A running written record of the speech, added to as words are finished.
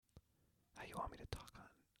want me to talk on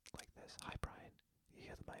like this? Hi, Brian. You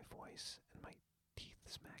hear my voice and my teeth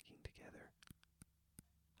smacking together.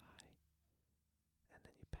 Hi. And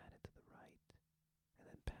then you pan it to the right, and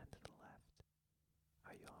then pan to the left.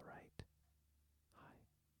 Are you all right? Hi.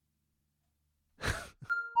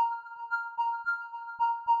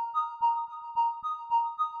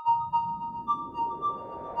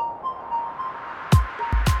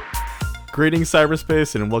 Greetings,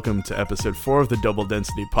 cyberspace, and welcome to episode 4 of the Double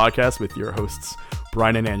Density Podcast with your hosts,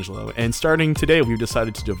 Brian and Angelo. And starting today, we've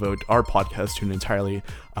decided to devote our podcast to an entirely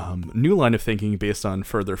new line of thinking based on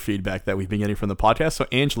further feedback that we've been getting from the podcast. So,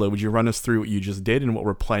 Angelo, would you run us through what you just did and what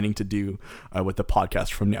we're planning to do with the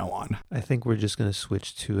podcast from now on? I think we're just going to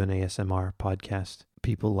switch to an ASMR podcast.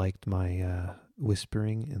 People liked my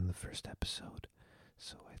whispering in the first episode,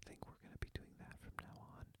 so I think we're going to be doing that from now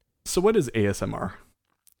on. So what is ASMR?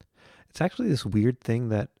 It's actually this weird thing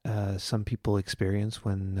that some people experience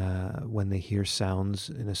when they hear sounds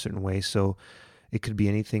in a certain way. So it could be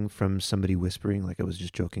anything from somebody whispering, like I was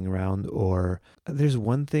just joking around, or there's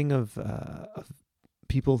one thing of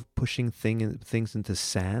people pushing things into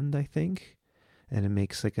sand, I think, and it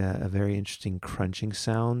makes like a very interesting crunching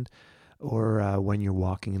sound. Or when you're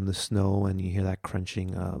walking in the snow and you hear that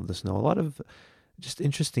crunching of the snow. A lot of just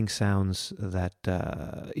interesting sounds that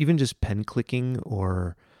even just pen clicking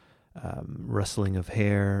or rustling of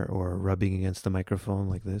hair or rubbing against the microphone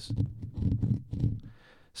like this.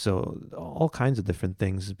 So all kinds of different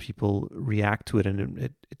things. People react to it, and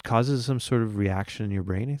it causes some sort of reaction in your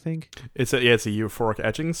brain, I think. It's a euphoric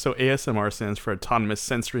etching. So ASMR stands for Autonomous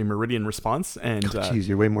Sensory Meridian Response. And geez,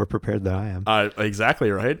 you're way more prepared than I am. Exactly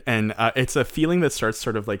right. And it's a feeling that starts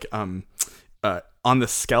sort of like on the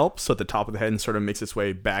scalp, so at the top of the head, and sort of makes its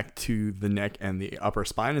way back to the neck and the upper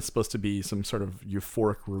spine. It's supposed to be some sort of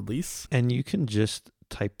euphoric release. And you can just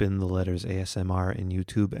type in the letters ASMR in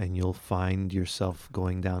YouTube and you'll find yourself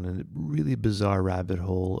going down a really bizarre rabbit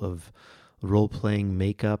hole of role-playing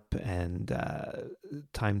makeup and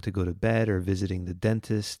time to go to bed or visiting the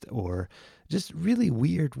dentist or just really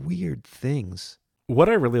weird things. What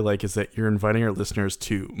I really like is that you're inviting our listeners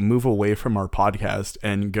to move away from our podcast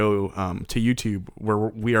and go to YouTube, where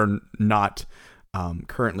we are not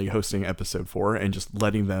currently hosting episode 4, and just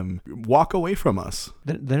letting them walk away from us.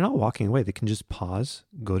 They're not walking away. They can just pause,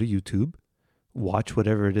 go to YouTube, watch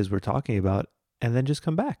whatever it is we're talking about, and then just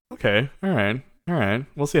come back. Okay. All right.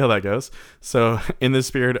 We'll see how that goes. So in the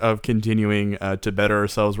spirit of continuing to better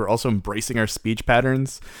ourselves, we're also embracing our speech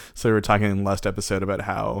patterns. So we were talking in the last episode about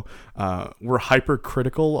how we're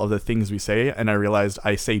hypercritical of the things we say. And I realized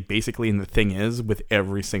I say basically and the thing is with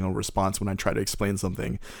every single response when I try to explain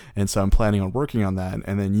something. And so I'm planning on working on that.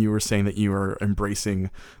 And then you were saying that you are embracing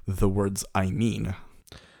the words I mean.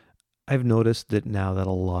 I've noticed that now that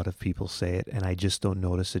a lot of people say it, and I just don't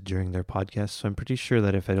notice it during their podcasts. So I'm pretty sure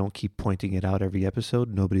that if I don't keep pointing it out every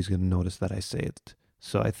episode, nobody's going to notice that I say it.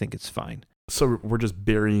 So I think it's fine. So we're just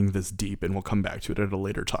burying this deep, and we'll come back to it at a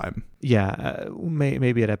later time. Yeah,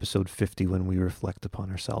 maybe at episode 50 when we reflect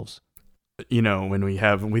upon ourselves. You know, when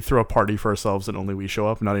we throw a party for ourselves and only we show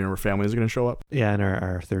up, not even our families are going to show up. Yeah, and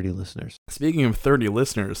our 30 listeners. Speaking of 30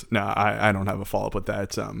 listeners, no, I don't have a follow-up with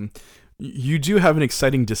that. You do have an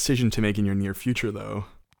exciting decision to make in your near future, though,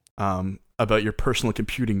 about your personal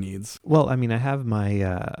computing needs. Well, I mean, I have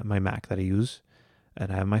my Mac that I use,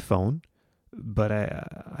 and I have my phone, but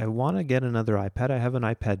I want to get another iPad. I have an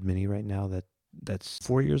iPad mini right now that's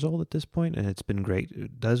 4 years old at this point, and it's been great.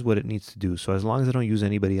 It does what it needs to do. So as long as I don't use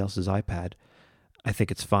anybody else's iPad, I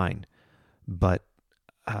think it's fine. But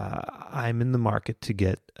I'm in the market to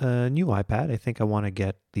get a new iPad. I think I want to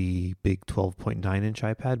get the big 12.9-inch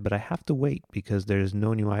iPad, but I have to wait because there's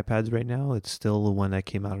no new iPads right now. It's still the one that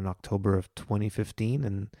came out in October of 2015,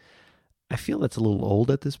 and I feel that's a little old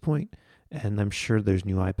at this point, and I'm sure there's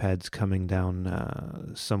new iPads coming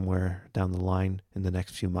down somewhere down the line in the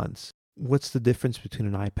next few months. What's the difference between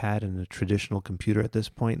an iPad and a traditional computer at this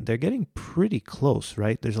point? They're getting pretty close,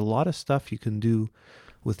 right? There's a lot of stuff you can do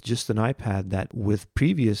with just an iPad that with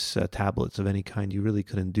previous tablets of any kind you really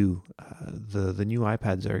couldn't do. The new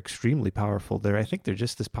iPads are extremely powerful. I think they're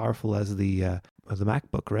just as powerful as the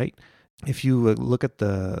MacBook, right? If you look at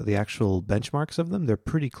the actual benchmarks of them, they're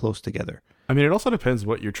pretty close together. I mean, it also depends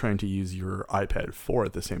what you're trying to use your iPad for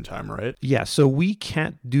at the same time, right? Yeah, so we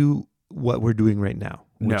can't do what we're doing right now,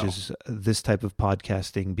 which is this type of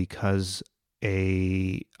podcasting, because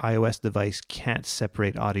a iOS device can't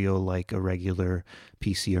separate audio like a regular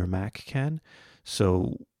PC or Mac can.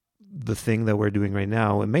 So the thing that we're doing right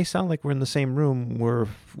now, it may sound like we're in the same room. We're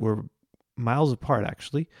miles apart,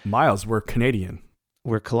 actually. Miles, we're Canadian.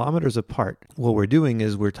 We're kilometers apart. What we're doing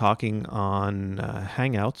is we're talking on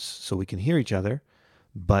Hangouts so we can hear each other,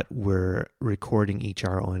 but we're recording each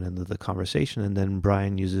our own end of the conversation. And then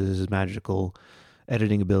Brian uses his magical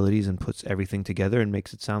editing abilities and puts everything together and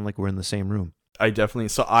makes it sound like we're in the same room.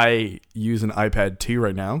 So I use an iPad 2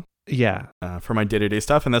 right now. Yeah. For my day-to-day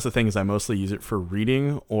stuff. And that's the thing, is I mostly use it for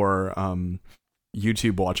reading or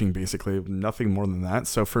YouTube watching, basically. Nothing more than that.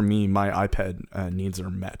 So for me, my iPad needs are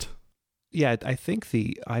met. Yeah, I think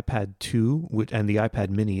the iPad 2 and the iPad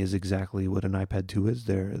mini is exactly what an iPad 2 is.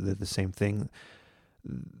 They're the same thing.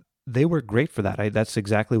 They work great for that. That's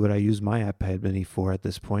exactly what I use my iPad mini for at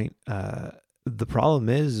this point. The problem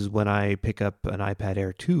is when I pick up an iPad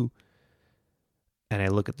Air 2 and I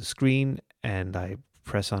look at the screen and I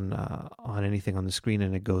press on anything on the screen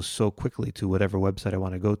and it goes so quickly to whatever website I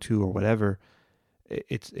want to go to or whatever,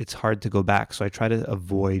 it's hard to go back. So I try to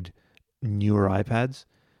avoid newer iPads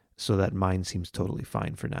so that mine seems totally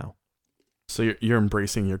fine for now. So you're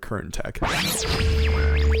embracing your current tech.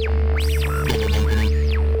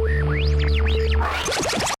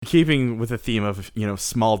 Keeping with the theme of,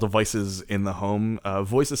 small devices in the home,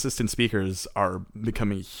 voice assistant speakers are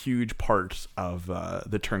becoming a huge part of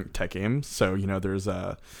the current tech game. So, there's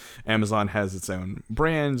Amazon has its own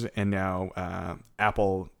brand, and now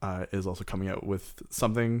Apple is also coming out with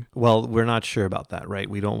something. Well, we're not sure about that, right?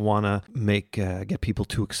 We don't want to get people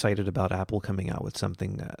too excited about Apple coming out with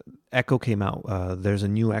something. Echo came out. There's a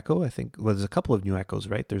new Echo, I think. Well, there's a couple of new Echoes,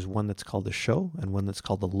 right? There's one that's called the Show and one that's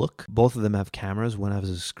called the Look. Both of them have cameras. One has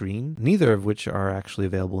a screen. Neither of which are actually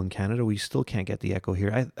available in Canada. We still can't get the Echo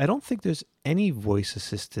here. I don't think there's any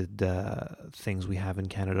voice-assisted things we have in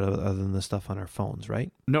Canada other than the stuff on our phones,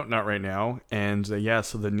 right? No, not right now. And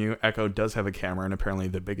so the new Echo does have a camera, and apparently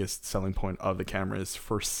the biggest selling point of the camera is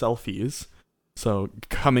for selfies. So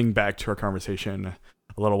coming back to our conversation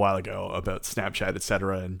a little while ago about Snapchat,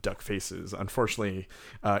 etc., and duck faces, unfortunately,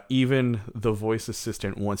 even the voice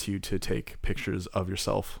assistant wants you to take pictures of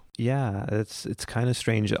yourself. Yeah, it's kind of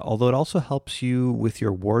strange. Although it also helps you with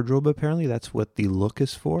your wardrobe, apparently. That's what the Look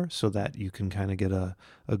is for, so that you can kind of get a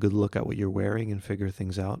good look at what you're wearing and figure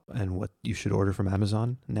things out and what you should order from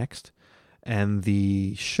Amazon next. And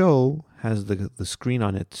the Show has the screen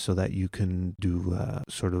on it so that you can do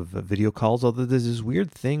sort of video calls. Although there's this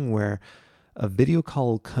weird thing where a video call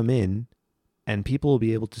will come in and people will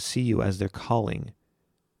be able to see you as they're calling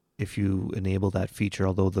if you enable that feature,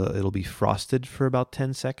 although it'll be frosted for about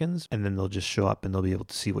 10 seconds and then they'll just show up and they'll be able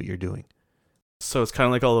to see what you're doing. So it's kind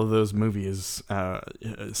of like all of those movies,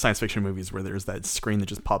 science fiction movies, where there's that screen that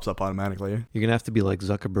just pops up automatically. You're going to have to be like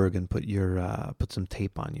Zuckerberg and put some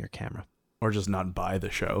tape on your camera. Or just not buy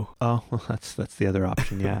the Show. Oh, well, that's the other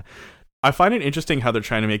option, yeah. I find it interesting how they're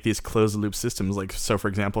trying to make these closed loop systems. Like, so for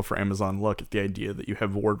example, for Amazon Look, the idea that you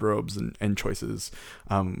have wardrobes and choices,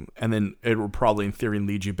 and then it will probably in theory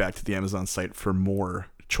lead you back to the Amazon site for more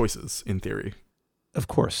choices in theory. Of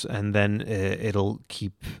course. And then it'll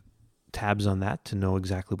keep tabs on that to know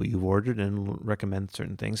exactly what you've ordered and recommend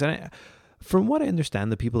certain things. And from what I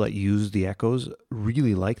understand, the people that use the Echoes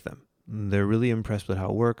really like them. They're really impressed with how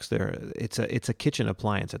it works. It's a kitchen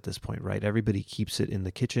appliance at this point, right? Everybody keeps it in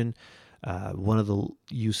the kitchen. One of the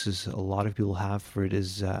uses a lot of people have for it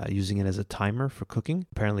is using it as a timer for cooking.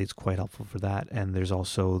 Apparently it's quite helpful for that. And there's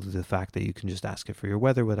also the fact that you can just ask it for your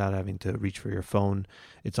weather without having to reach for your phone.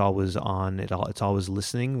 It's always on. It's always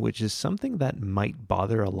listening, which is something that might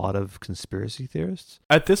bother a lot of conspiracy theorists.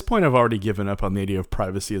 At this point, I've already given up on the idea of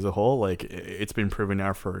privacy as a whole. Like, it's been proven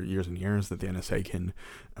now for years and years that the NSA can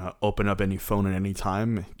open up any phone at any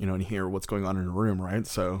time, and hear what's going on in a room, right?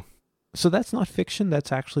 So that's not fiction.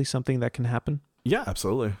 That's actually something that can happen. Yeah,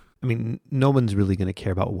 absolutely. I mean, no one's really going to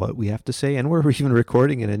care about what we have to say, and we're even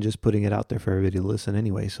recording it and just putting it out there for everybody to listen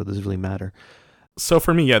anyway, so it doesn't really matter. So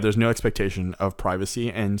for me, there's no expectation of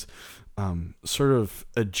privacy, and sort of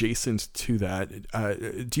adjacent to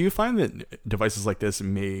that, do you find that devices like this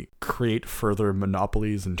may create further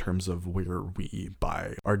monopolies in terms of where we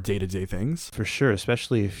buy our day-to-day things? For sure,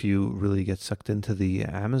 especially if you really get sucked into the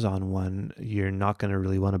Amazon one, you're not going to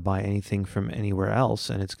really want to buy anything from anywhere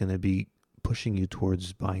else, and it's going to be pushing you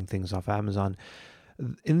towards buying things off Amazon.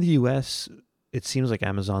 In the US, it seems like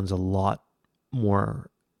Amazon's a lot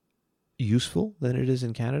more useful than it is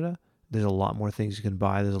in Canada. There's a lot more things you can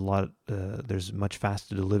buy. There's much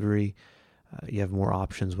faster delivery. You have more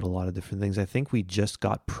options with a lot of different things. I think we just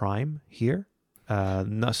got Prime here.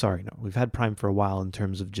 No, we've had Prime for a while in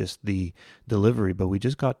terms of just the delivery, but we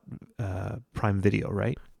just got Prime Video,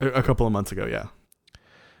 right? A couple of months ago, yeah.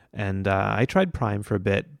 And I tried Prime for a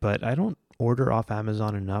bit, but I don't order off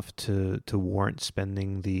Amazon enough to warrant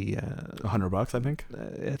spending the $100, I think.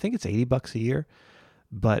 I think it's $80 a year.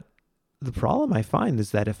 But the problem I find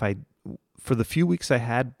is that for the few weeks I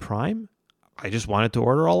had Prime, I just wanted to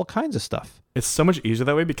order all kinds of stuff. It's so much easier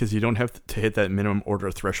that way because you don't have to hit that minimum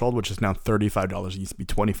order threshold, which is now $35. It used to be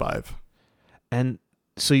 $25. And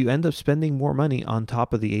so you end up spending more money on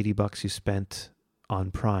top of the $80 you spent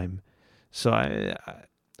on Prime. So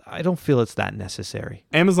I don't feel it's that necessary.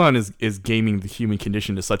 Amazon is gaming the human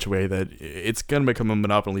condition to such a way that it's going to become a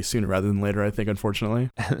monopoly sooner rather than later, I think, unfortunately.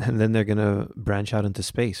 And then they're going to branch out into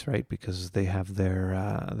space, right? Because they have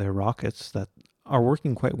their rockets that are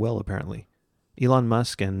working quite well, apparently. Elon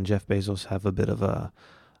Musk and Jeff Bezos have a bit of a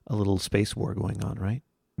little space war going on, right?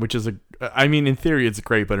 Which is in theory it's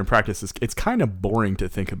great, but in practice it's kind of boring to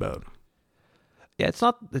think about. Yeah, it's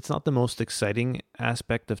not the most exciting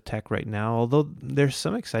aspect of tech right now, although there's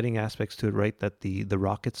some exciting aspects to it, right? That the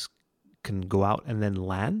rockets can go out and then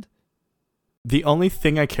land. The only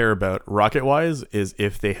thing I care about rocket-wise is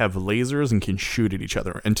if they have lasers and can shoot at each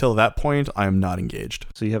other. Until that point, I'm not engaged.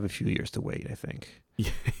 So you have a few years to wait, I think.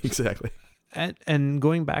 Yeah, exactly. And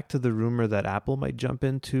going back to the rumor that Apple might jump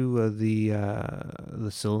into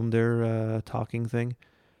the cylinder talking thing,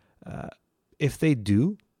 if they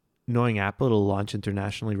do, knowing Apple, it'll launch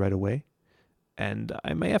internationally right away, and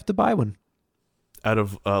I may have to buy one. Out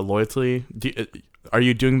of loyalty, are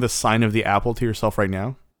you doing the sign of the apple to yourself right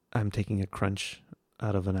now? I'm taking a crunch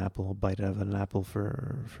out of an apple, bite out of an apple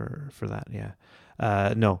for that.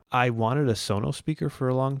 Yeah. No, I wanted a Sonos speaker for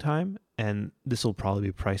a long time, and this will probably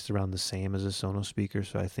be priced around the same as a Sonos speaker.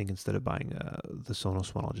 So I think instead of buying the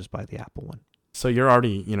Sonos one, I'll just buy the Apple one. So you're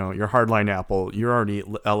already, your hardline Apple, you're already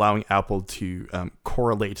allowing Apple to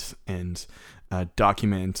correlate and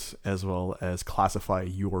document as well as classify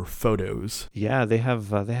your photos. Yeah, they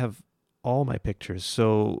have all my pictures.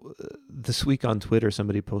 So this week on Twitter,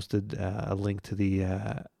 somebody posted a link to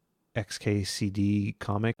the XKCD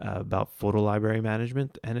comic about photo library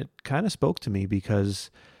management, and it kind of spoke to me because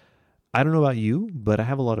I don't know about you, but I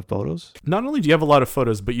have a lot of photos. Not only do you have a lot of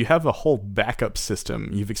photos, but you have a whole backup system.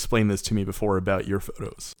 You've explained this to me before about your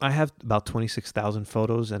photos. I have about 26,000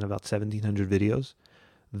 photos and about 1,700 videos.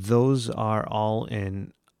 Those are all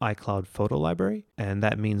in iCloud Photo Library, and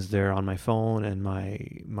that means they're on my phone and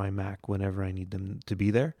my Mac whenever I need them to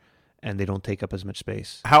be there, and they don't take up as much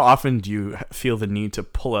space. How often do you feel the need to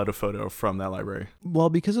pull out a photo from that library? Well,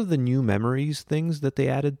 because of the new memories things that they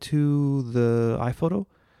added to the iPhoto,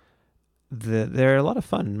 they're a lot of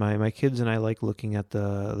fun. My kids and I like looking at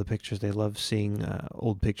the pictures. They love seeing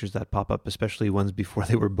old pictures that pop up, especially ones before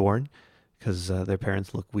they were born, because their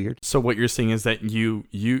parents look weird. So what you're saying is that you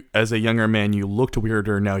as a younger man, you looked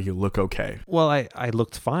weirder. Now you look okay. Well, I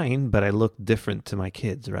looked fine, but I looked different to my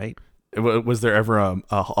kids, right? Was there ever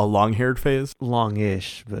a long-haired phase?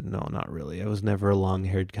 Long-ish, but no, not really. I was never a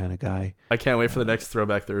long-haired kind of guy. I can't wait for the next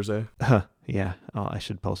Throwback Thursday. Yeah. Oh, I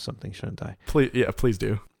should post something, shouldn't I? Please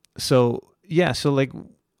do. So like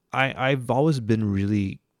I've always been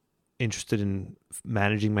really interested in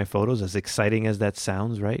managing my photos, as exciting as that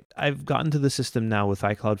sounds, right? I've gotten to the system now with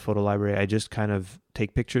iCloud Photo Library. I just kind of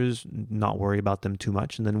take pictures, not worry about them too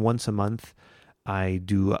much. And then once a month, I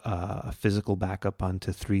do a physical backup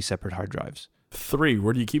onto 3 separate hard drives. 3?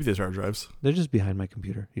 Where do you keep these hard drives? They're just behind my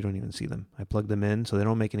computer. You don't even see them. I plug them in so they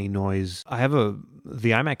don't make any noise.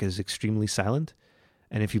 The iMac is extremely silent.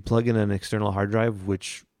 And if you plug in an external hard drive,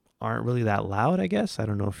 which aren't really that loud, I guess. I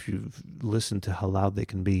don't know if you've listened to how loud they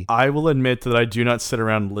can be. I will admit that I do not sit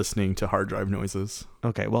around listening to hard drive noises.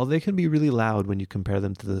 Okay, well, they can be really loud when you compare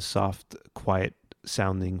them to the soft, quiet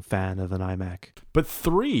sounding fan of an iMac. But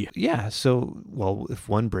 3? Yeah, so, well, if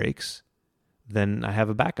one breaks, then I have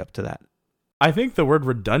a backup to that. I think the word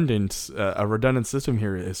redundant, a redundant system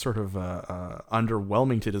here is sort of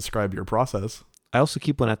underwhelming to describe your process. I also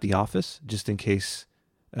keep one at the office, just in case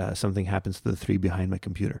something happens to the 3 behind my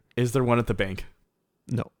computer. Is there one at the bank?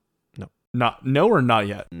 No. No or not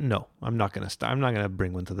yet? No, I'm not gonna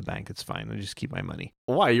bring one to the bank. It's fine. I just keep my money.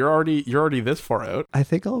 Why? You're already this far out. I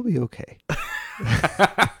think I'll be okay.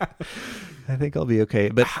 I think I'll be okay.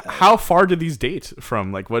 But how far do these date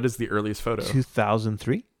from? Like, what is the earliest photo?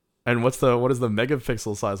 2003. And what is the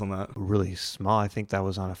megapixel size on that? Really small. I think that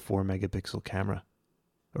was on a 4 megapixel camera.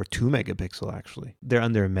 Or 2 megapixel, actually. They're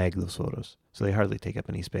under a meg, those photos. So they hardly take up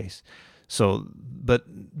any space. So,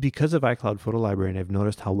 but because of iCloud Photo Library, and I've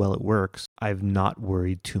noticed how well it works, I've not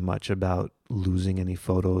worried too much about losing any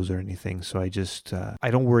photos or anything. So I just, I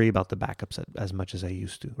don't worry about the backups as much as I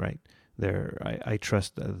used to, right? I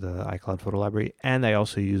trust the iCloud Photo Library, and I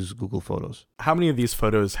also use Google Photos. How many of these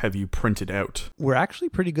photos have you printed out? We're actually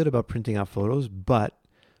pretty good about printing out photos, but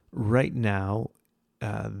right now,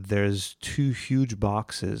 there's 2 huge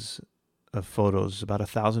boxes of photos, about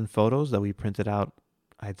 1,000 photos that we printed out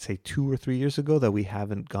I'd say 2 or 3 years ago that we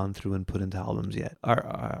haven't gone through and put into albums yet.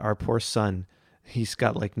 Our poor son, he's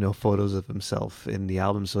got like no photos of himself in the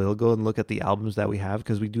album, so he'll go and look at the albums that we have,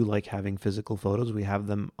 because we do like having physical photos. We have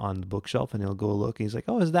them on the bookshelf, and he'll go look, and he's like,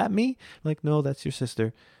 "Oh, is that me?" I'm like, "No, that's your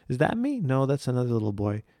sister." "Is that me?" "No, that's another little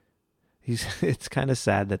boy." It's kind of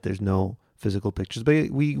sad that there's no physical pictures, but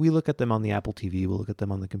we look at them on the Apple TV. We'll look at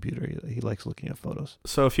them on the computer. He likes looking at photos.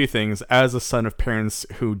 So a few things. As a son of parents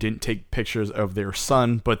who didn't take pictures of their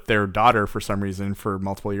son, but their daughter for some reason for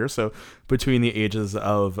multiple years. So between the ages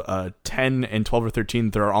of 10 and 12 or 13,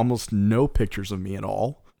 there are almost no pictures of me at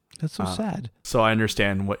all. That's so sad. So I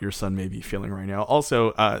understand what your son may be feeling right now.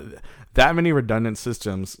 Also, that many redundant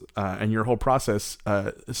systems and your whole process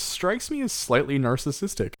strikes me as slightly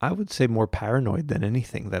narcissistic. I would say more paranoid than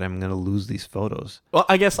anything that I'm going to lose these photos. Well,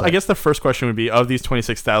 I guess the first question would be, of these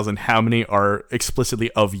 26,000, how many are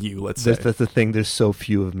explicitly of you, let's say? That's the thing. There's so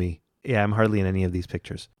few of me. Yeah, I'm hardly in any of these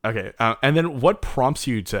pictures. Okay. And then what prompts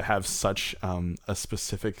you to have such a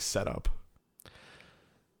specific setup?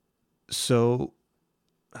 So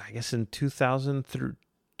I guess in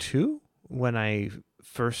 2002, when I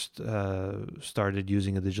first started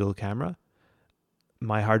using a digital camera,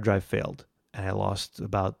 my hard drive failed, and I lost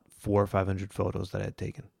about 400 or 500 photos that I had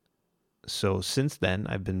taken. So since then,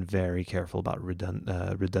 I've been very careful about redundant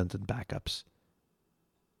backups.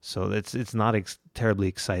 So it's not terribly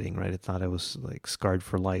exciting, right? It's not I was like scarred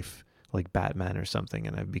for life like Batman or something,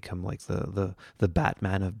 and I've become like the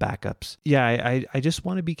Batman of backups. Yeah, I just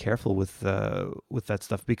want to be careful with that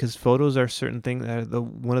stuff, because photos are certain things.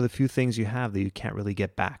 One of the few things you have that you can't really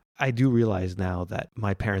get back. I do realize now that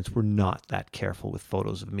my parents were not that careful with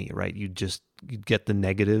photos of me, right? You'd get the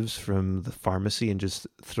negatives from the pharmacy and just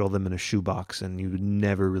throw them in a shoebox, and you would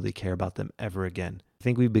never really care about them ever again. I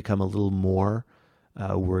think we've become a little more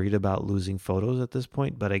worried about losing photos at this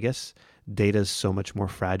point, but I guess data is so much more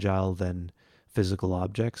fragile than physical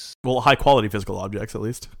objects. Well, high quality physical objects, at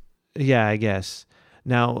least. Yeah, I guess.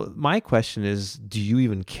 Now, my question is, do you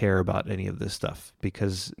even care about any of this stuff?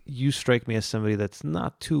 Because you strike me as somebody that's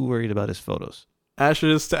not too worried about his photos.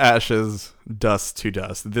 Ashes to ashes, dust to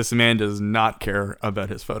dust. This man does not care about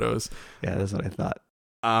his photos. Yeah, that's what I thought.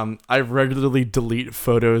 I regularly delete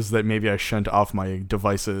photos that maybe I shunt off my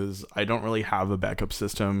devices. I don't really have a backup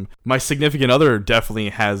system. My significant other definitely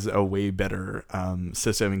has a way better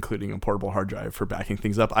system, including a portable hard drive for backing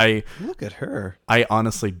things up. Look at her. I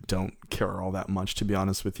honestly don't care all that much, to be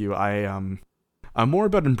honest with you. I'm more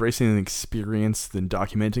about embracing an experience than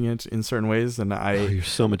documenting it in certain ways. And you're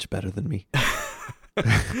so much better than me.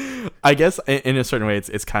 I guess in a certain way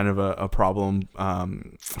it's kind of a problem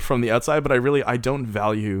from the outside, but I don't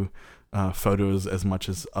value photos as much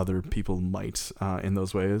as other people might in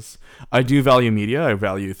those ways. I do value media. I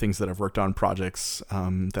value things that I've worked on, projects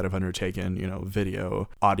that I've undertaken, video,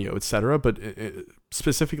 audio, etc. But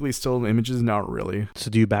specifically still images, not really. So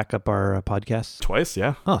do you back up our podcasts? Twice,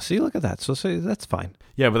 yeah. Oh, see, look at that. So that's fine.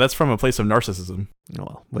 Yeah, but that's from a place of narcissism. Oh,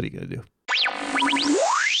 well, what are you going to do?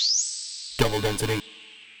 Double Density.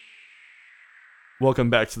 Welcome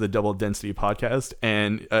back to the Double Density podcast.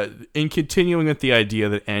 And in continuing with the idea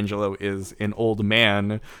that Angelo is an old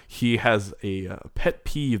man, he has a pet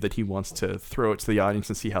peeve that he wants to throw it to the audience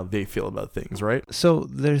and see how they feel about things, right? So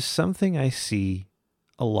there's something I see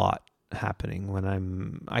a lot happening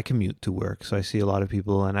when I commute to work. So I see a lot of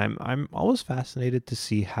people, and I'm always fascinated to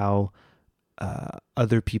see how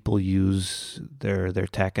other people use their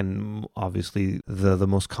tech, and obviously the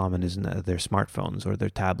most common is their smartphones or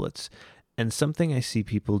their tablets. And something I see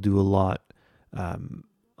people do a lot on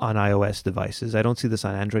iOS devices. I don't see this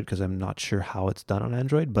on Android because I'm not sure how it's done on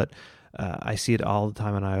Android, but I see it all the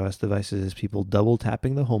time on iOS devices, is people double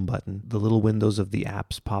tapping the home button. The little windows of the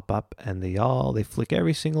apps pop up, and they flick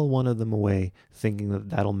every single one of them away, thinking that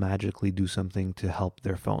that'll magically do something to help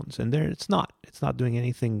their phones. And it's not. It's not doing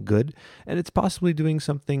anything good, and it's possibly doing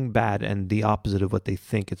something bad and the opposite of what they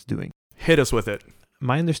think it's doing. Hit us with it.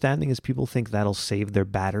 My understanding is people think that'll save their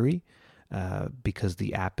battery because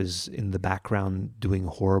the app is in the background doing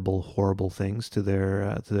horrible things to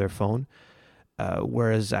their phone.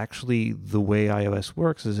 Whereas actually the way iOS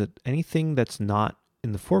works is that anything that's not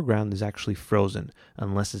in the foreground is actually frozen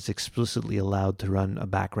unless it's explicitly allowed to run a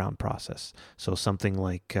background process. So something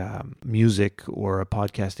like music or a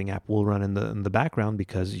podcasting app will run in the background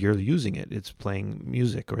because you're using it. It's playing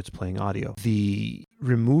music or it's playing audio. The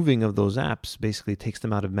removing of those apps basically takes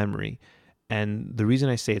them out of memory. And the reason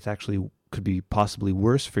I say it's actually could be possibly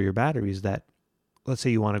worse for your battery is that, let's say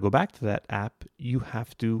you want to go back to that app, you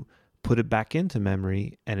have to put it back into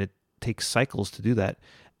memory, and it takes cycles to do that.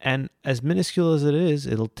 And as minuscule as it is,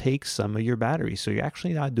 it'll take some of your battery. So you're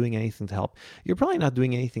actually not doing anything to help. You're probably not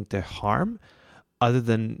doing anything to harm other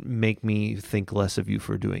than make me think less of you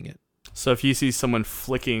for doing it. So if you see someone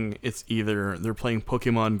flicking, it's either they're playing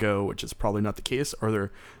Pokemon Go, which is probably not the case,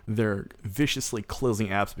 or they're viciously closing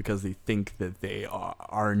apps because they think that they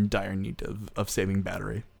are in dire need of saving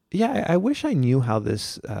battery. Yeah, I wish I knew how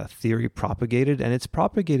this theory propagated, and it's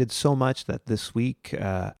propagated so much that this week,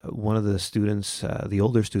 one of the students, the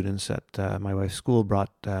older students at my wife's school,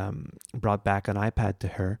 brought back an iPad to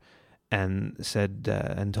her, and said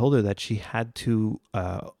and told her that she had to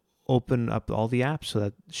open up all the apps so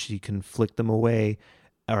that she can flick them away,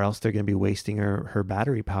 or else they're going to be wasting her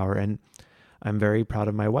battery power. And I'm very proud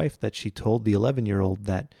of my wife that she told the 11-year-old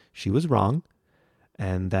that she was wrong,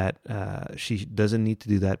 and that she doesn't need to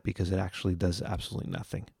do that because it actually does absolutely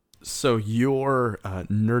nothing. So your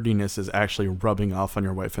nerdiness is actually rubbing off on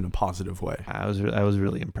your wife in a positive way. I was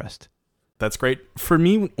really impressed. That's great. For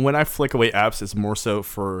me, when I flick away apps, it's more so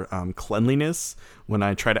for cleanliness when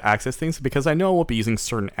I try to access things, because I know I won't be using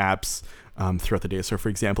certain apps throughout the day. So for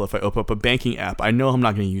example, if I open up a banking app, I know I'm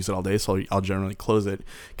not going to use it all day, so I'll generally close it,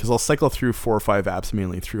 because I'll cycle through 4 or 5 apps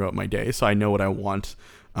mainly throughout my day. So I know what I want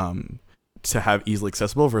to have easily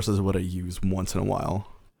accessible versus what I use once in a while.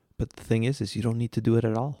 But the thing is you don't need to do it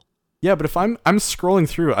at all. Yeah, but if I'm scrolling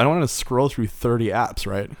through, I don't want to scroll through 30 apps,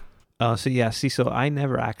 right? So I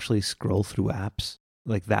never actually scroll through apps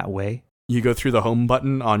like that way. You go through the home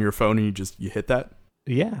button on your phone and you hit that?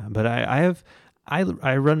 Yeah, but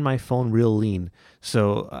I run my phone real lean.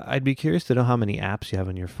 So I'd be curious to know how many apps you have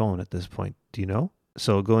on your phone at this point. Do you know?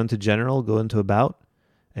 So go into general, go into about,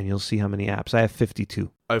 and you'll see how many apps. I have 52.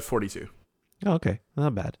 I have 42. Oh, okay,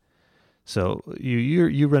 not bad. So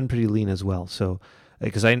you run pretty lean as well. So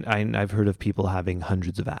because I've heard of people having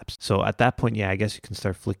hundreds of apps. So at that point, yeah, I guess you can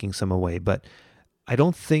start flicking some away. But I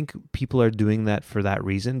don't think people are doing that for that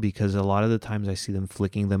reason, because a lot of the times I see them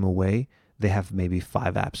flicking them away, they have maybe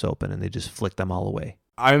 5 apps open and they just flick them all away.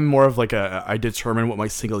 I'm more of like I determine what my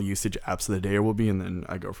single usage apps of the day will be, and then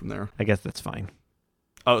I go from there. I guess that's fine.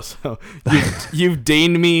 Oh, so you've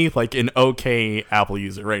deigned me like an okay Apple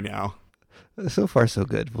user right now. So far, so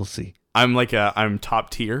good. We'll see. I'm top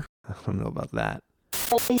tier. I don't know about that.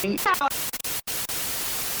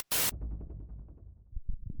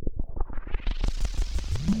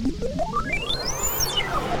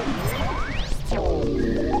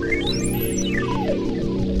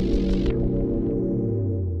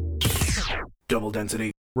 Double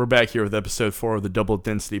Density. We're back here with episode 4 of the Double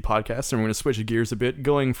Density podcast, and we're going to switch gears a bit,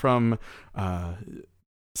 going from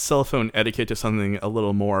cell phone etiquette to something a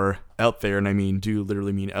little more out there, and I do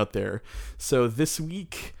literally mean out there. So this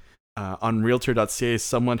week on Realtor.ca,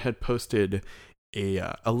 someone had posted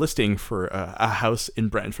a listing for a house in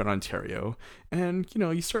Brantford, Ontario, and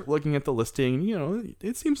you start looking at the listing,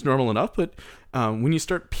 it seems normal enough, but when you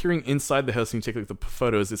start peering inside the house and you take a look at the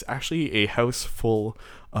photos, it's actually a house full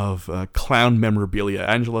of clown memorabilia.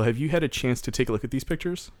 Angelo, have you had a chance to take a look at these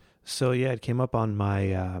pictures? So yeah, it came up on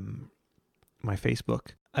my my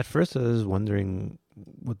Facebook. At first, I was wondering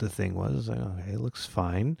what the thing was. Like, okay, it looks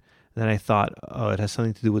fine. And then I thought, oh, it has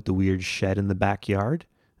something to do with the weird shed in the backyard.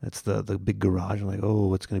 That's the big garage. I'm like, oh,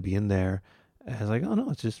 what's going to be in there? And I was like, oh, no,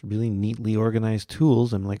 it's just really neatly organized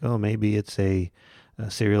tools. I'm like, oh, maybe it's a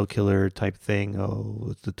serial killer type thing. Oh,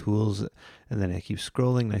 it's the tools. And then I keep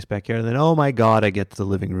scrolling, nice backyard. And then, oh, my God, I get to the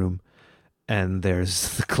living room. And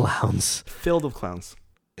there's the clowns. Filled with clowns.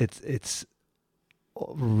 It's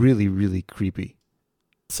really, really creepy.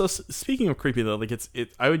 So speaking of creepy, though, like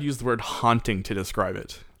I would use the word haunting to describe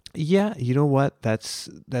it. Yeah, you know what? That's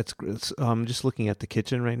I'm just looking at the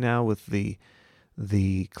kitchen right now with the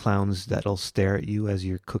clowns that'll stare at you as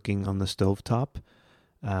you're cooking on the stovetop.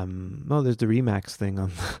 There's the Remax thing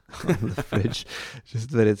on the fridge.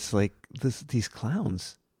 Just that it's like these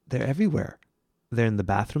clowns. They're everywhere. They're in the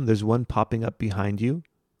bathroom. There's one popping up behind you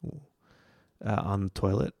on the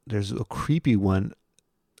toilet. There's a creepy one.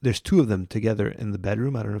 There's 2 of them together in the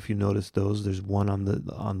bedroom. I don't know if you noticed those. There's one on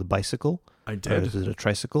the bicycle. I did. Or is it a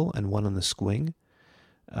tricycle? And one on the swing.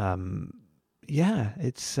 Yeah,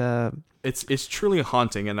 it's truly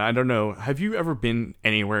haunting. And I don't know. Have you ever been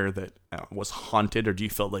anywhere that was haunted, or do you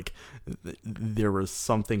feel like there was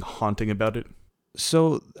something haunting about it?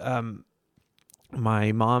 So,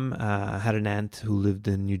 my mom had an aunt who lived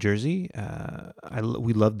in New Jersey.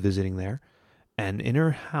 We loved visiting there, and in her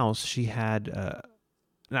house she had.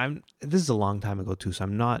 This is a long time ago too, so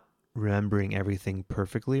I'm not remembering everything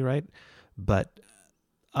perfectly, right? But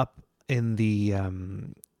up in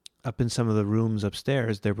some of the rooms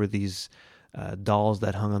upstairs, there were these dolls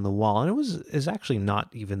that hung on the wall, and it's actually not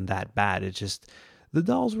even that bad. It's just The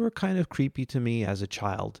dolls were kind of creepy to me as a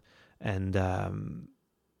child, and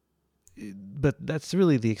but that's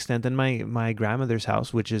really the extent. And my grandmother's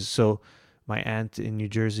house, which is so, my aunt in New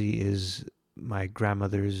Jersey is my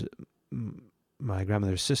grandmother's my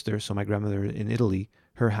grandmother's sister. So my grandmother in Italy,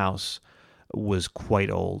 her house was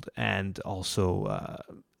quite old, and also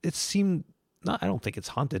it seemed not. I don't think it's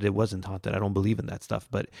haunted. It wasn't haunted. I don't believe in that stuff,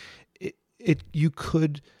 but it you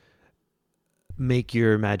could make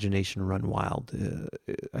your imagination run wild.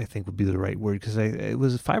 I think would be the right word, because it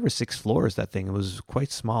was 5 or 6 floors. That thing, it was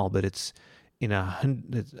quite small, but it's in a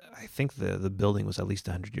hundred. I think the building was at least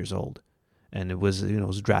 100 years old, and it was it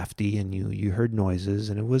was drafty, and you heard noises,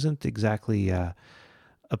 and it wasn't exactly a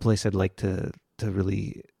place I'd like to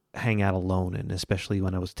really hang out alone in, especially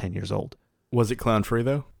when I was 10 years old. Was it clown free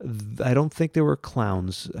though? I don't think there were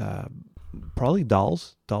clowns. Probably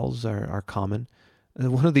dolls. Dolls are common.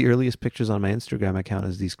 One of the earliest pictures on my Instagram account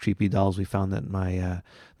is these creepy dolls we found that my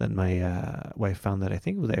wife found, that I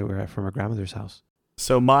think they were from her grandmother's house.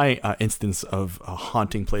 So my instance of a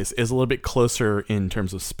haunting place is a little bit closer in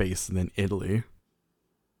terms of space than Italy.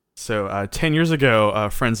 So 10 years ago,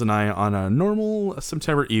 friends and I, on a normal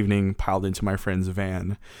September evening, piled into my friend's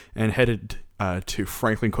van and headed to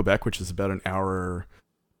Franklin, Quebec, which is about an hour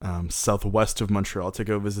southwest of Montreal, to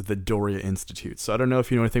go visit the Doria Institute. So I don't know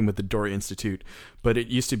if you know anything about the Doria Institute, but it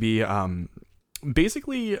used to be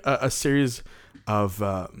basically a series of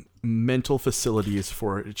mental facilities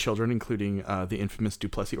for children, including the infamous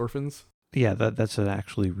Duplessis orphans. Yeah, that's an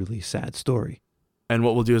actually really sad story. And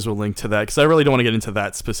what we'll do is we'll link to that, because I really don't want to get into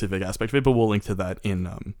that specific aspect of it, but we'll link to that in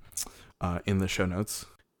the show notes.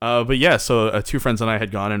 But yeah, so 2 friends and I had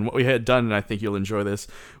gone, and what we had done, and I think you'll enjoy this,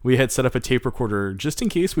 we had set up a tape recorder just in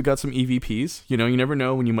case we got some EVPs. You know, you never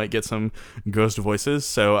know when you might get some ghost voices.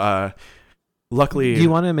 So luckily... Do you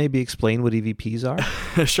want to maybe explain what EVPs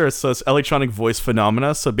are? Sure. So it's electronic voice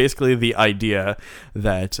phenomena. So basically the idea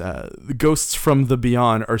that the ghosts from the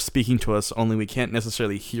beyond are speaking to us, only we can't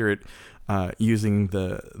necessarily hear it using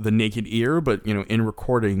the naked ear, but in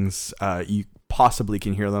recordings you possibly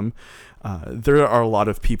can hear them. There are a lot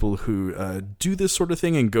of people who do this sort of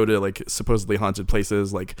thing and go to like supposedly haunted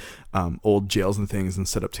places like old jails and things and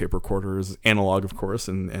set up tape recorders, analog of course,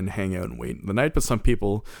 and hang out and wait the night. But some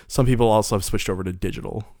people also have switched over to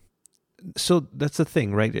digital. So that's the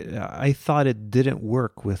thing, right? I thought it didn't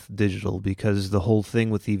work with digital, because the whole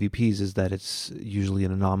thing with EVPs is that it's usually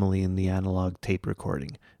an anomaly in the analog tape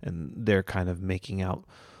recording, and they're kind of making out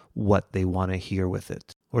what they want to hear with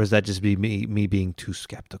it. Or is that just me being too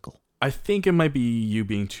skeptical? I think it might be you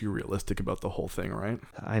being too realistic about the whole thing, right?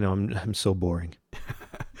 I know, I'm so boring.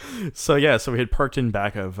 So we had parked in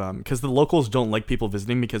back of, because the locals don't like people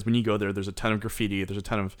visiting, because when you go there's a ton of graffiti, there's a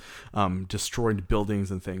ton of destroyed buildings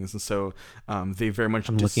and things, and so they very much...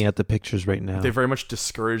 I'm looking at the pictures right now. They very much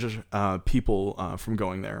discourage people from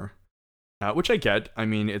going there. Which I get. I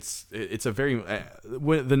mean, it's a very...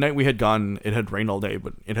 the night we had gone, it had rained all day,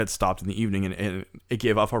 but it had stopped in the evening, and it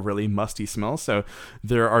gave off a really musty smell. So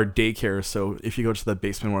there are daycares. So if you go to the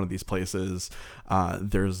basement of one of these places,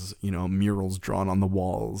 there's, murals drawn on the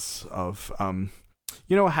walls of,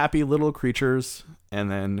 happy little creatures. And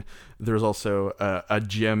then there's also a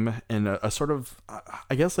gym and a sort of,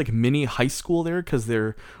 I guess, like mini high school there, because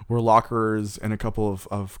there were lockers and a couple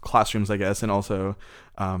of classrooms, I guess, and also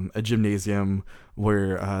a gymnasium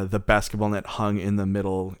where the basketball net hung in the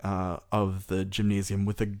middle of the gymnasium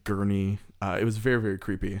with a gurney. It was very, very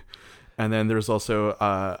creepy. And then there's also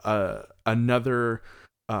another...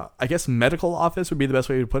 I guess medical office would be the best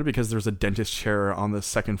way to put it, because there's a dentist chair on the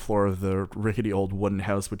second floor of the rickety old wooden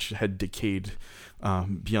house, which had decayed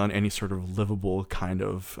beyond any sort of livable kind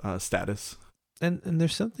of status. And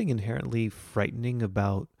there's something inherently frightening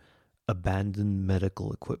about abandoned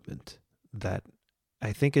medical equipment that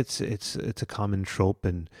I think it's a common trope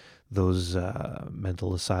in those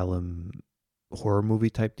mental asylum horror movie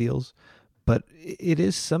type deals. But it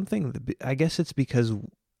is something that, I guess it's because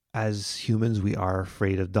as humans, we are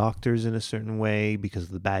afraid of doctors in a certain way because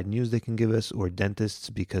of the bad news they can give us, or dentists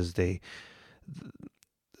because the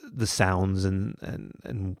sounds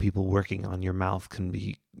and people working on your mouth can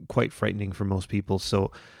be quite frightening for most people.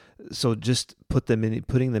 So just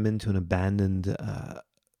putting them into an abandoned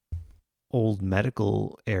old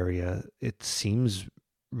medical area, it seems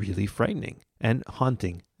really frightening and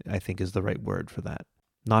haunting, I think is the right word for that.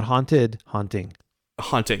 Not haunted, haunting.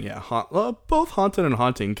 Haunting, yeah. Both haunted and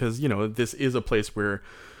haunting, because, this is a place where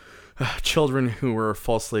children who were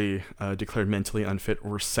falsely declared mentally unfit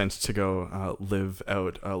were sent to go live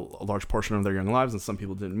out a large portion of their young lives, and some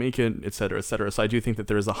people didn't make it, et cetera, et cetera. So I do think that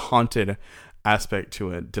there is a haunted aspect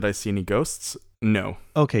to it. Did I see any ghosts? No.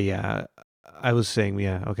 Okay, yeah. I was saying,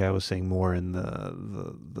 yeah, okay, I was saying more in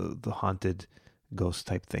the haunted ghost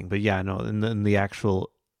type thing, but yeah, no, in the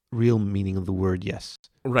actual real meaning of the word, yes.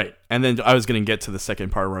 Right. And then I was going to get to the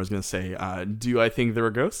second part where I was going to say, do I think there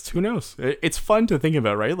were ghosts? Who knows? It's fun to think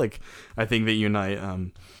about, right? Like, I think that you and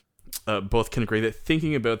I both can agree that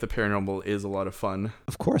thinking about the paranormal is a lot of fun.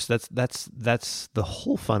 Of course, that's the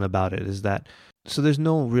whole fun about it, is that, so there's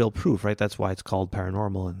no real proof, right? That's why it's called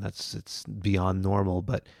paranormal, and it's beyond normal,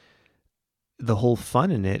 but the whole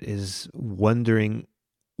fun in it is wondering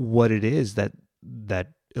what it is that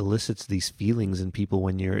elicits these feelings in people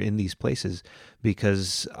when you're in these places.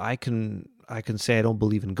 Because I can say I don't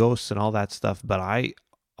believe in ghosts and all that stuff, but I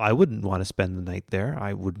wouldn't want to spend the night there.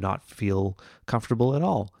 I would not feel comfortable at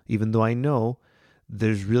all, even though I know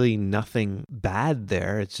there's really nothing bad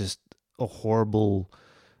there. It's just a horrible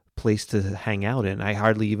place to hang out in. I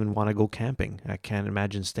hardly even want to go camping. I can't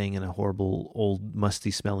imagine staying in a horrible, old,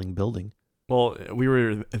 musty smelling building. Well, we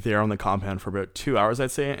were there on the compound for about 2 hours,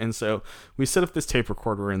 I'd say, and so we set up this tape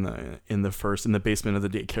recorder in the basement of the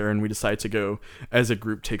daycare, and we decided to go as a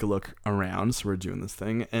group take a look around. So we're doing this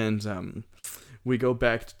thing, and we go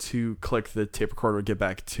back to collect the tape recorder, get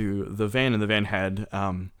back to the van, and the van had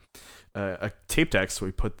a tape deck, so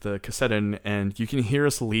we put the cassette in, and you can hear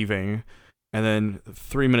us leaving, and then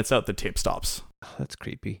 3 minutes out, the tape stops. Oh, that's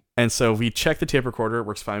creepy. And so we check the tape recorder, it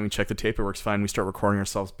works fine. We check the tape, it works fine. We start recording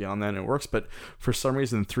ourselves beyond that, and it works. But for some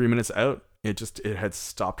reason, 3 minutes out, it had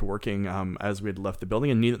stopped working as we had left the building,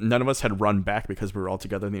 and none of us had run back because we were all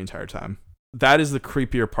together the entire time. That is the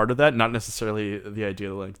creepier part of that, not necessarily the idea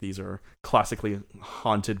that like these are classically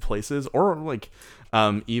haunted places, or like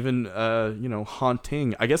even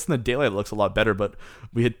haunting. I guess in the daylight it looks a lot better, but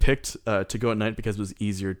we had picked to go at night because it was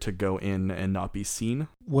easier to go in and not be seen.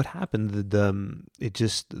 What happened? The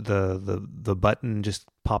button just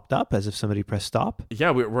popped up as if somebody pressed stop?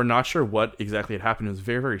 Yeah, we're not sure what exactly had happened. It was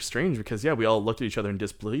very, very strange because, yeah, we all looked at each other in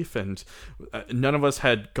disbelief, and none of us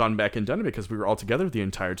had gone back and done it because we were all together the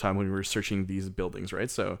entire time when we were searching these buildings, right?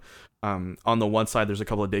 So on the one side, there's a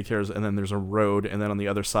couple of daycares, and then there's a road, and then on the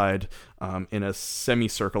other side, in a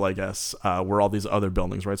semicircle, I guess, were all these other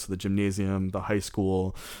buildings, right? So the gymnasium, the high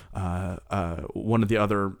school, one of the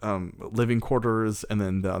other living quarters, and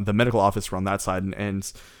then the medical office were on that side,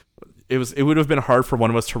 and it would have been hard for one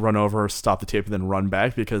of us to run over, stop the tape, and then run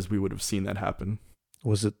back because we would have seen that happen.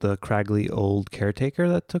 Was it the craggly old caretaker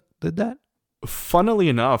that did that? Funnily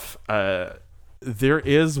enough, there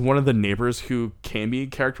is one of the neighbors who can be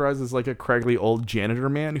characterized as like a craggly old janitor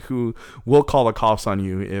man who will call the cops on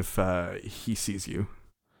you if he sees you.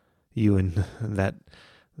 You and that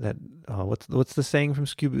what's the saying from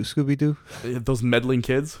Scooby-Doo? Those meddling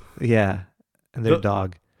kids? Yeah, and their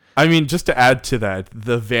dog. I mean, just to add to that,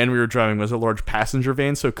 the van we were driving was a large passenger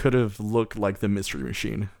van, so it could have looked like the Mystery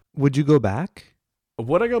Machine. Would you go back?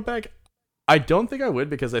 Would I go back? I don't think I would,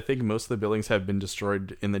 because I think most of the buildings have been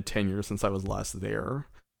destroyed in the 10 years since I was last there,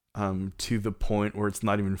 to the point where it's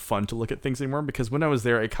not even fun to look at things anymore. Because when I was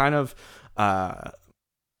there, it kind of,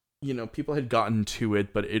 people had gotten to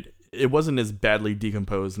it, but it wasn't as badly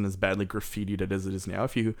decomposed and as badly graffitied as it is now.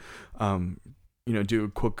 If you do a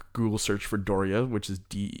quick Google search for Doria, which is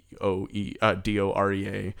Dorea,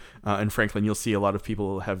 and Franklin, you'll see a lot of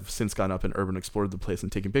people have since gone up and urban explored the place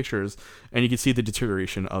and taken pictures, and you can see the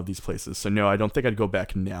deterioration of these places. So no, I don't think I'd go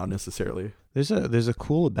back now necessarily. There's a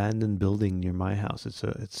cool abandoned building near my house.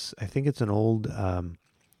 I think it's an old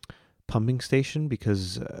pumping station,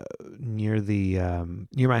 because near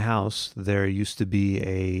my house there used to be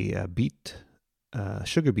a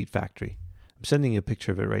sugar beet factory. I'm sending you a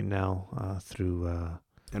picture of it right now through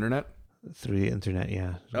internet. Through the internet,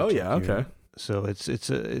 yeah. Oh yeah, okay. So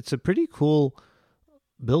it's a pretty cool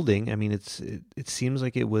building. I mean, it seems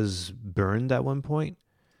like it was burned at one point,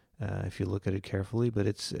 if you look at it carefully.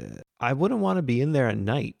 But I wouldn't want to be in there at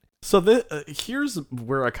night. So here's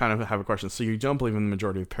where I kind of have a question. So you don't believe in the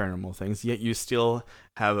majority of paranormal things, yet you still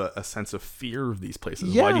have a sense of fear of these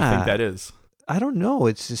places. Yeah. Why do you think that is? I don't know.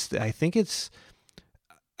 It's just I think that's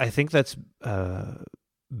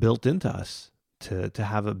built into us to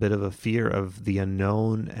have a bit of a fear of the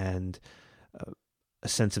unknown and a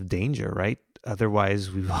sense of danger, right?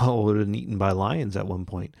 Otherwise, we all would have been eaten by lions at one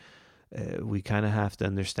point. We kind of have to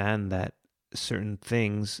understand that certain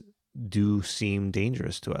things do seem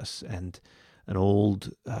dangerous to us, and an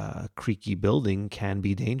old creaky building can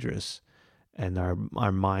be dangerous, and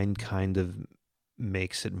our mind kind of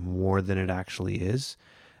makes it more than it actually is.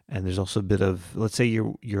 And there's also a bit of, let's say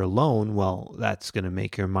you're alone, well, that's going to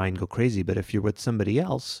make your mind go crazy. But if you're with somebody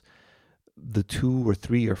else, the 2 or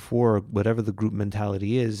 3 or 4, whatever the group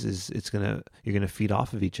mentality is you're going to feed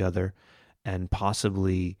off of each other and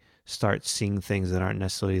possibly start seeing things that aren't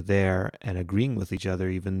necessarily there and agreeing with each other,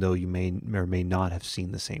 even though you may or may not have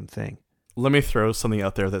seen the same thing. Let me throw something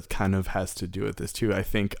out there that kind of has to do with this too. I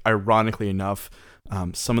think, ironically enough,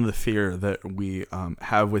 some of the fear that we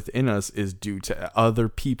have within us is due to other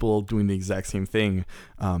people doing the exact same thing,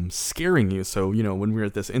 scaring you. So, when we were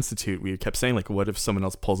at this institute, we kept saying, like, what if someone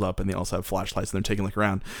else pulls up and they also have flashlights and they're taking a look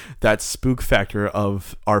around? That spook factor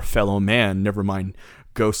of our fellow man, never mind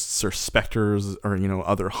ghosts or specters or,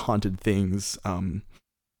 other haunted things.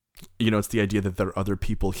 It's the idea that there are other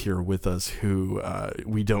people here with us who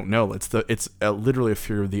we don't know. It's literally a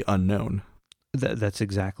fear of the unknown. That's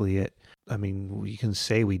exactly it. I mean, we can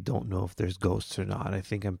say we don't know if there's ghosts or not. I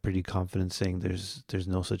think I'm pretty confident saying there's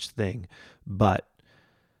no such thing. But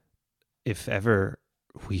if ever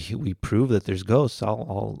we prove that there's ghosts,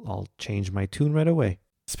 I'll change my tune right away.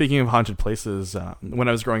 Speaking of haunted places, when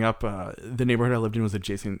I was growing up, the neighborhood I lived in was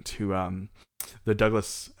adjacent to the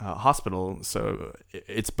Douglas Hospital. So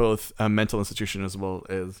it's both a mental institution as well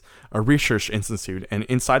as a research institute. And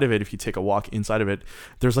inside of it, if you take a walk inside of it,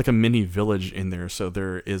 there's like a mini village in there. So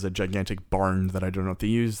there is a gigantic barn that I don't know what they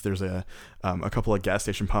use. There's a couple of gas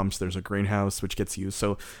station pumps. There's a greenhouse, which gets used.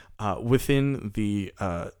 So within the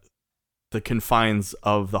confines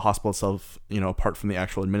of the hospital itself, apart from the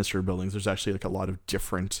actual administrative buildings, there's actually like a lot of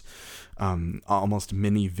different, almost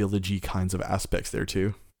mini villagey kinds of aspects there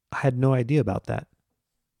too. I had no idea about that.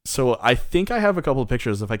 So I think I have a couple of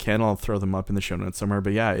pictures. If I can, I'll throw them up in the show notes somewhere.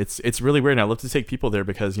 But yeah, it's really weird. And I love to take people there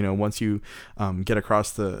because, once you get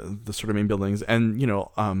across the sort of main buildings and,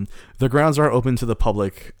 the grounds are open to the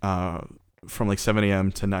public from like 7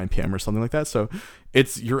 a.m. to 9 p.m. or something like that. So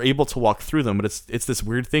you're able to walk through them, but it's this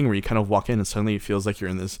weird thing where you kind of walk in and suddenly it feels like you're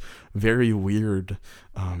in this very weird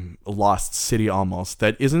lost city almost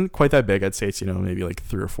that isn't quite that big. I'd say it's, maybe like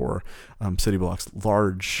 3 or 4 city blocks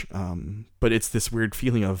large. But it's this weird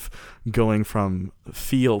feeling of going from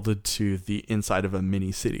field to the inside of a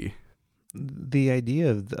mini city. The idea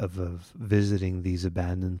of visiting these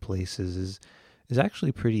abandoned places is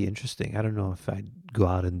actually pretty interesting. I don't know if I'd go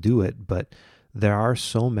out and do it, but there are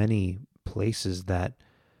so many places that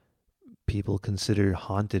people consider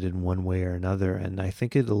haunted in one way or another, and I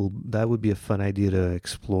think that would be a fun idea to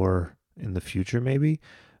explore in the future, maybe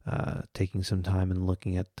taking some time and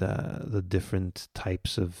looking at the different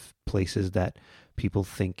types of places that people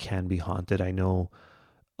think can be haunted. I know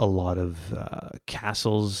a lot of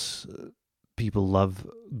castles. People love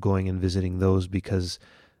going and visiting those because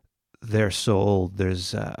they're so old.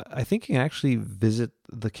 There's, I think you can actually visit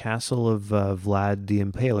the castle of Vlad the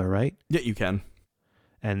Impaler, right? Yeah, you can.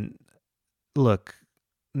 And look,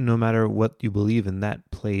 no matter what you believe in, that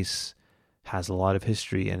place has a lot of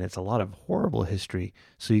history, and it's a lot of horrible history.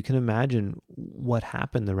 So you can imagine what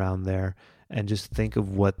happened around there and just think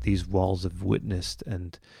of what these walls have witnessed.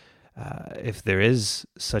 And if there is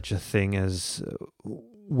such a thing as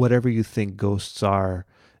whatever you think ghosts are,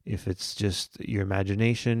 if it's just your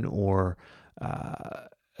imagination or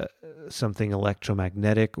something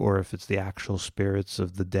electromagnetic, or if it's the actual spirits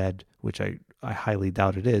of the dead, which I highly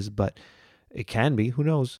doubt it is, but it can be. Who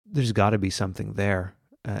knows? There's got to be something there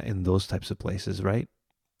in those types of places, right?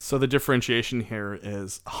 So the differentiation here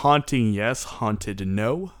is haunting, yes, haunted,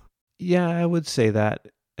 no? Yeah, I would say that.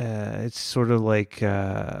 It's sort of like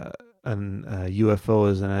an UFO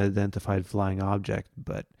is an unidentified flying object,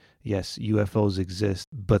 but yes, UFOs exist,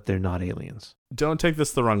 but they're not aliens. Don't take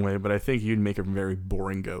this the wrong way, but I think you'd make a very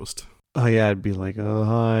boring ghost. Oh yeah, I'd be like, oh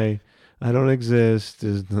hi, I don't exist,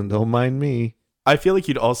 don't mind me. I feel like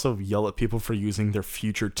you'd also yell at people for using their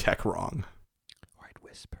future tech wrong. Or I'd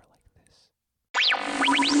whisper like this.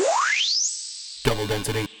 Double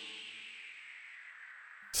density.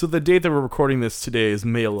 So the date that we're recording this today is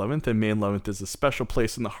May 11th, and May 11th is a special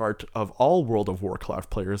place in the heart of all World of Warcraft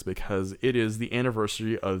players because it is the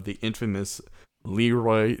anniversary of the infamous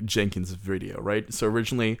Leroy Jenkins video, right? So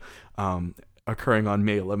originally occurring on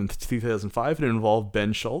May 11th, 2005, it involved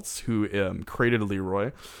Ben Schultz, who created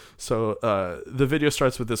Leroy. So the video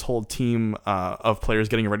starts with this whole team of players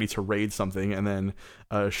getting ready to raid something, and then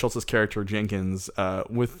Schultz's character Jenkins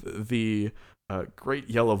with the great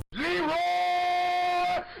yell of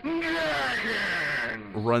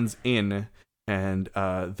runs in, and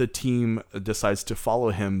the team decides to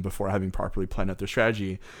follow him before having properly planned out their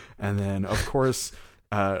strategy. And then, of course,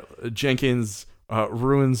 Jenkins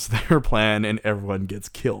ruins their plan and everyone gets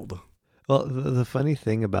killed. Well, the funny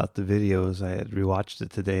thing about the video is I had rewatched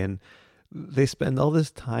it today, and they spend all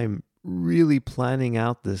this time really planning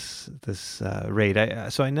out this raid.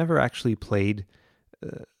 So I never actually played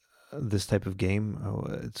this type of game.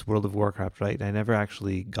 It's World of Warcraft, right? I never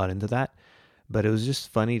actually got into that. But it was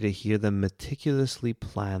just funny to hear them meticulously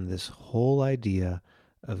plan this whole idea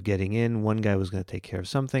of getting in. One guy was going to take care of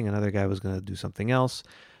something, another guy was going to do something else.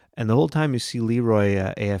 And the whole time you see Leroy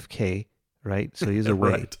AFK, right? So he's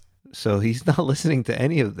away. Right. So he's not listening to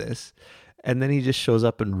any of this. And then he just shows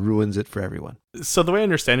up and ruins it for everyone. So the way I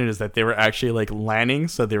understand it is that they were actually like LANing,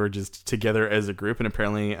 so they were just together as a group, and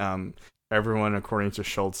apparently everyone, according to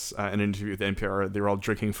Schultz in an interview with NPR, they were all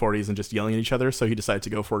drinking 40s and just yelling at each other, so he decided to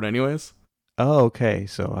go for it anyways. Oh, okay.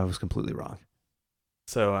 So I was completely wrong.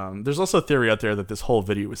 So there's also a theory out there that this whole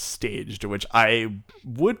video was staged, which I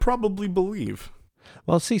would probably believe.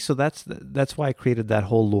 Well, see, so that's why I created that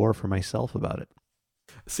whole lore for myself about it.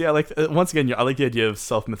 See, I like once again, I like the idea of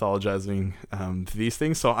self-mythologizing these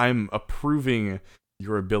things, so I'm approving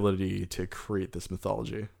your ability to create this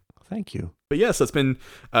mythology. Thank you. But yes, it's been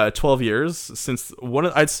 12 years since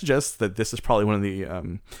I'd suggest that this is probably one of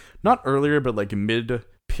the not earlier, but like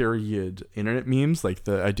mid-period internet memes, like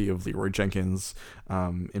the idea of Leroy Jenkins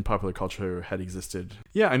in popular culture had existed.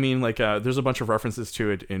 Yeah, I mean, like there's a bunch of references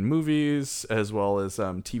to it in movies as well as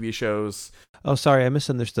TV shows. Oh, sorry, I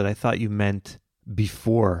misunderstood. I thought you meant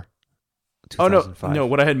before 2005. Oh no!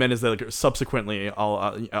 What I had meant is that like subsequently, a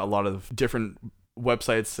lot of different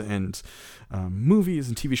websites and movies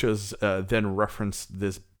and TV shows then referenced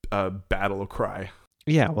this battle cry.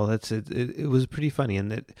 Yeah, well, that's it. It was pretty funny,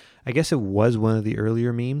 and I guess it was one of the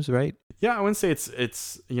earlier memes, right? Yeah, I wouldn't say it's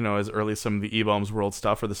as early as some of the E-Bombs World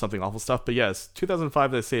stuff or the Something Awful stuff, but yes,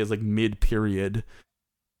 2005 they say is like mid-period,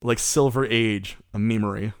 like Silver Age of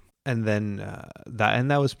memery. And then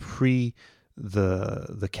that was pre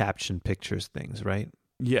the caption pictures things, right?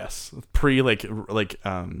 Yes, pre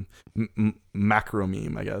macro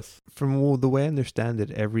meme, I guess. From the way I understand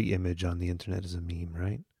it, every image on the internet is a meme,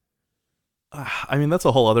 right? I mean, that's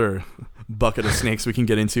a whole other bucket of snakes we can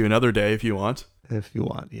get into another day if you want. If you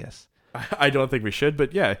want, yes. I don't think we should,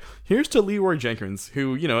 but yeah, here's to Leroy Jenkins,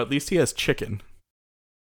 who, at least he has chicken.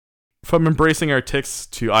 From embracing our ticks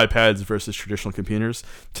to iPads versus traditional computers,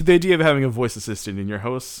 to the idea of having a voice assistant in your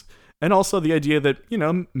house, and also the idea that,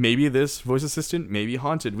 maybe this voice assistant may be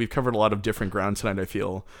haunted. We've covered a lot of different ground tonight, I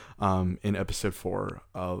feel, in episode 4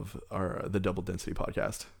 of the Double Density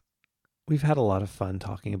podcast. We've had a lot of fun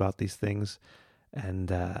talking about these things,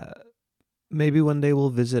 and maybe one day we'll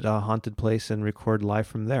visit a haunted place and record live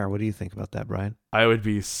from there. What do you think about that, Brian? I would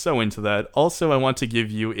be so into that. Also, I want to give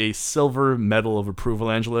you a silver medal of approval,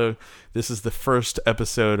 Angelo. This is the first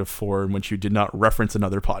episode of 4 in which you did not reference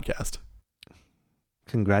another podcast.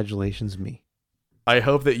 Congratulations, me. I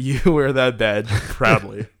hope that you wear that badge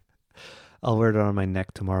proudly. I'll wear it on my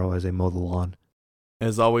neck tomorrow as I mow the lawn.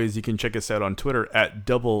 As always, you can check us out on Twitter at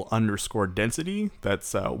double_density.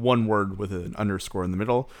 That's one word with an underscore in the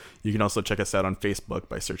middle. You can also check us out on Facebook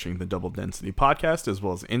by searching the Double Density Podcast, as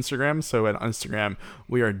well as Instagram. So at Instagram,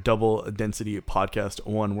 we are Double Density Podcast,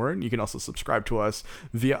 one word. You can also subscribe to us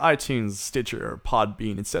via iTunes, Stitcher,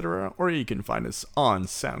 Podbean, etc. Or you can find us on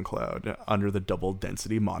SoundCloud under the Double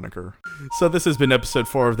Density moniker. So this has been episode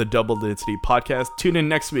 4 of the Double Density Podcast. Tune in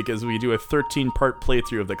next week as we do a 13-part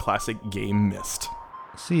playthrough of the classic game Myst.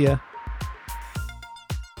 See ya.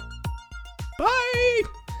 Bye! I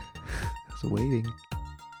was waiting.